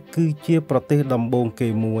ជាគឺជាប្រទេសដំបូងគេ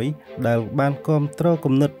មួយដែលបានគាំទ្រ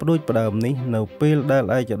គំនិតផ្ដួចផ្ដើមនេះនៅពេលដែល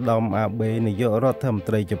ឯកឧត្តមអាបេនាយករដ្ឋមន្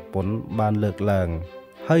ត្រីជប៉ុនបានលើកឡើង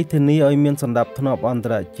ហើយធានាឲ្យមានសណ្ដាប់ធ្នាប់អន្ត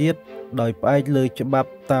រជាតិដោយផ្អែកលើច្បាប់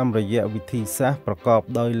តាមរយៈវិធីសាស្ត្រប្រកប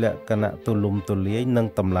ដោយលក្ខណៈទូលំទូលាយនិង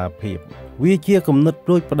តម្លាភាពវាជាគំនិតផ្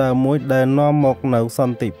ដួចផ្ដើមមួយដែលនាំមកនូវស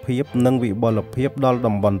ន្តិភាពនិងវិបុលភាពដល់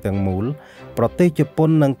តំបន់ទាំងមូលប្រទេសជប៉ុន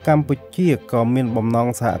និងកម្ពុជាក៏មានបំណង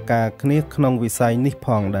សហការគ្នាក្នុងវិស័យនេះផ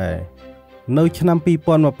ងដែរនៅឆ្នាំ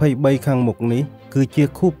2023ខាងមុខនេះគឺជា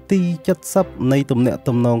ខួបទី70នៃទំនាក់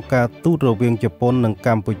ទំនងការទូតរវាងជប៉ុននិងក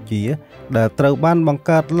ម្ពុជាដែលត្រូវបានបង្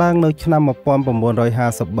កើតឡើងនៅឆ្នាំ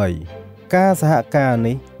1953ការសហការ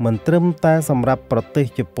នេះមិនត្រឹមតែសម្រាប់ប្រទេស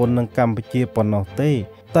ជប៉ុននិងកម្ពុជាប៉ុណ្ណោះទេ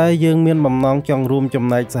តែយើងមានបំណងចង់រួមចំ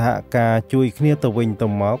ណែកសហការជួយគ្នាទៅវិញទៅ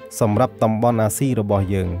មកសម្រាប់តំបន់អាស៊ីរបស់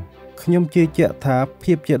យើងខ្ញុំជឿជាក់ថា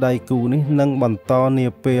ភាពជាដៃគូនេះនឹងបន្តនា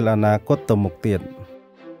ពេលអនាគតទៅមុខទៀត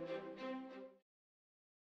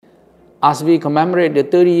As we commemorate the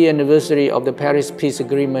 30th anniversary of the Paris Peace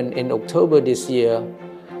Agreement in October this year,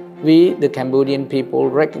 we, the Cambodian people,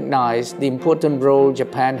 recognize the important role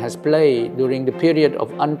Japan has played during the period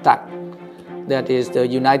of UNTAC, that is the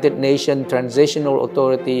United Nations Transitional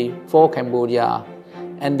Authority for Cambodia,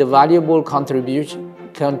 and the valuable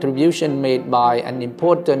contribution made by an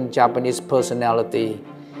important Japanese personality,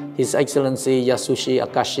 His Excellency Yasushi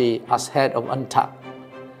Akashi, as head of UNTAC.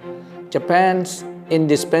 Japan's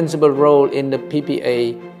indispensable role in the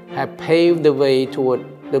PPA have paved the way toward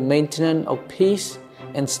the maintenance of peace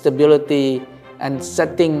and stability and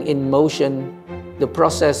setting in motion the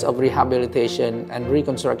process of rehabilitation and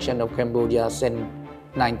reconstruction of Cambodia since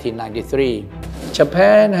 1993.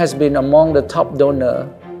 Japan has been among the top donors,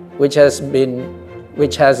 which has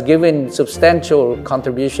given substantial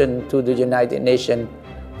contribution to the United Nations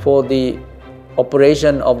for the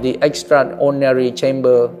operation of the Extraordinary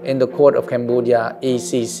Chamber in the Court of Cambodia,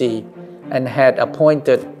 ECC, and had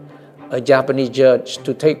appointed a Japanese judge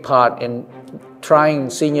to take part in trying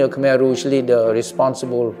senior Khmer Rouge leader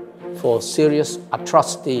responsible for serious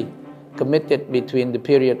atrocity committed between the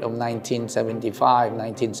period of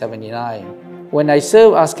 1975-1979. When I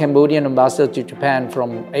served as Cambodian ambassador to Japan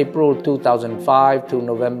from April 2005 to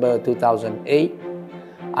November 2008,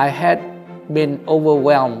 I had been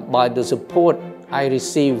overwhelmed by the support I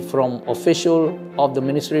received from officials of the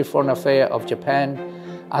Ministry of Foreign Affairs of Japan,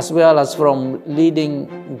 as well as from leading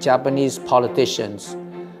Japanese politicians,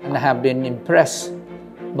 and have been impressed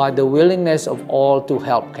by the willingness of all to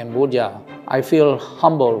help Cambodia. I feel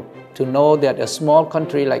humbled to know that a small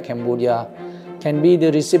country like Cambodia can be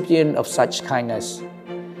the recipient of such kindness.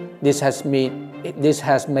 This has made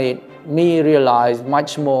me realize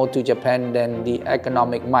much more to Japan than the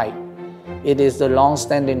economic might. It is the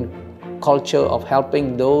long-standing culture of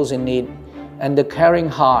helping those in need and the caring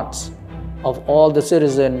hearts of all the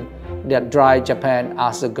citizens that drive Japan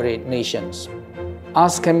as a great nation.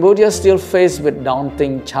 As Cambodia still faced with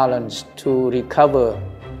daunting challenge to recover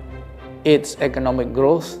its economic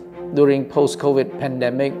growth during post-COVID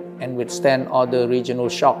pandemic and withstand other regional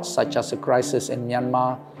shocks such as the crisis in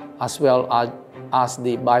Myanmar, as well as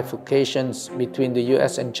the bifurcations between the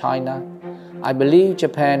US and China, I believe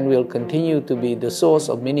Japan will continue to be the source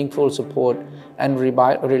of meaningful support and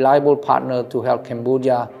reliable partner to help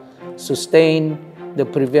Cambodia sustain the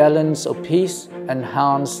prevalence of peace,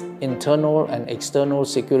 enhance internal and external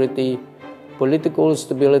security, political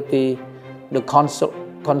stability, the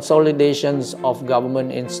consolidations of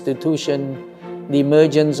government institutions, the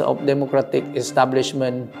emergence of democratic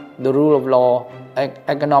establishment, the rule of law,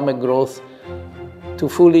 economic growth, to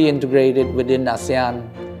fully integrate it within ASEAN,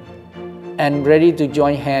 and ready to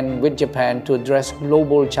join hands with Japan to address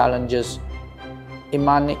global challenges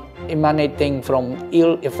emanating from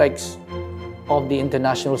ill effects of the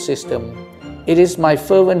international system. It is my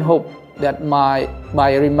fervent hope that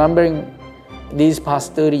by remembering these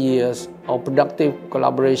past 30 years of productive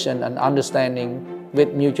collaboration and understanding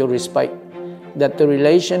with mutual respect, that the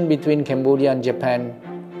relation between Cambodia and Japan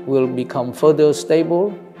will become further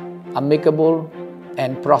stable, amicable,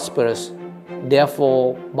 and prosperous,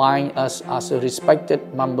 therefore bind us as a respected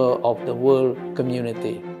member of the world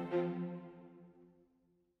community.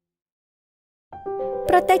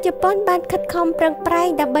 ប្រទេសជប៉ុនបានខិតខំប្រឹងប្រែង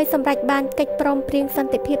ដើម្បីសម្រេចបានកិច្ចព្រមព្រៀងស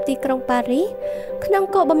ន្តិភាពទីក្រុងប៉ារីសក្នុង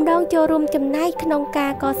គោលបំណងចូលរួមចំណែកក្នុងកា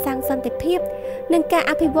រកសាងសន្តិភាពនិងការ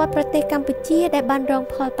អភិវឌ្ឍប្រទេសកម្ពុជាដែលបានរង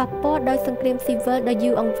ផលប៉ះពាល់ដោយសង្គ្រាមស៊ីវិលដ៏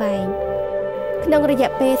យូរអង្វែងក្នុងរយៈ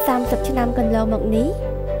ពេល30ឆ្នាំកន្លងមកនេះ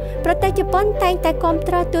ប្រទេសជប៉ុនតែងតែគាំ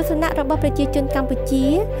ទ្រទស្សនៈរបស់ប្រជាជនកម្ពុជា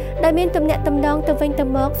ដែលមានទំនាក់ទំនងទៅវិញទៅ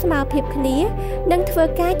មកស្មើភាពគ្នានិងធ្វើ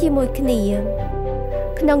ការជាមួយគ្នា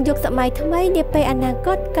ក្នុងយុគសម័យថ្មីនាពេលអនាគ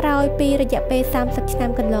តក្រោយពីរយៈពេល30ឆ្នាំ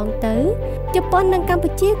កន្លងទៅជប៉ុននិងកម្ពុ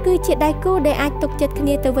ជាគឺជាដៃគូដែលអាចទុកចិត្តគ្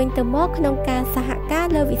នាទៅវិញទៅមកក្នុងការសហការ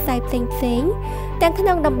លើវិស័យផ្សេងៗទាំងក្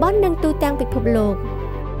នុងតំបន់និងទូទាំងពិភពលោក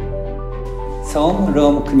សូមរួ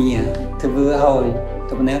មគ្នាធ្វើឲ្យ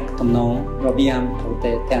ទំនាក់ទំនងរវាងប្រ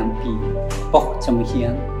ទេសទាំងពីរបោះជំហា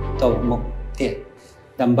នទៅមុខទៀត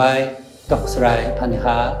ដើម្បីដោះស្រាយបញ្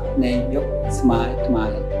ហានៃយុគសម័យថ្មី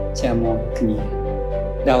ជាមួយគ្នា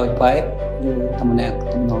ដោយបែបឬទំនាក់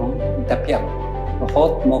ទំនងតែភាពរហូត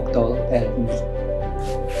មកដល់ពេលនេះ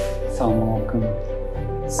សូមអរគុណ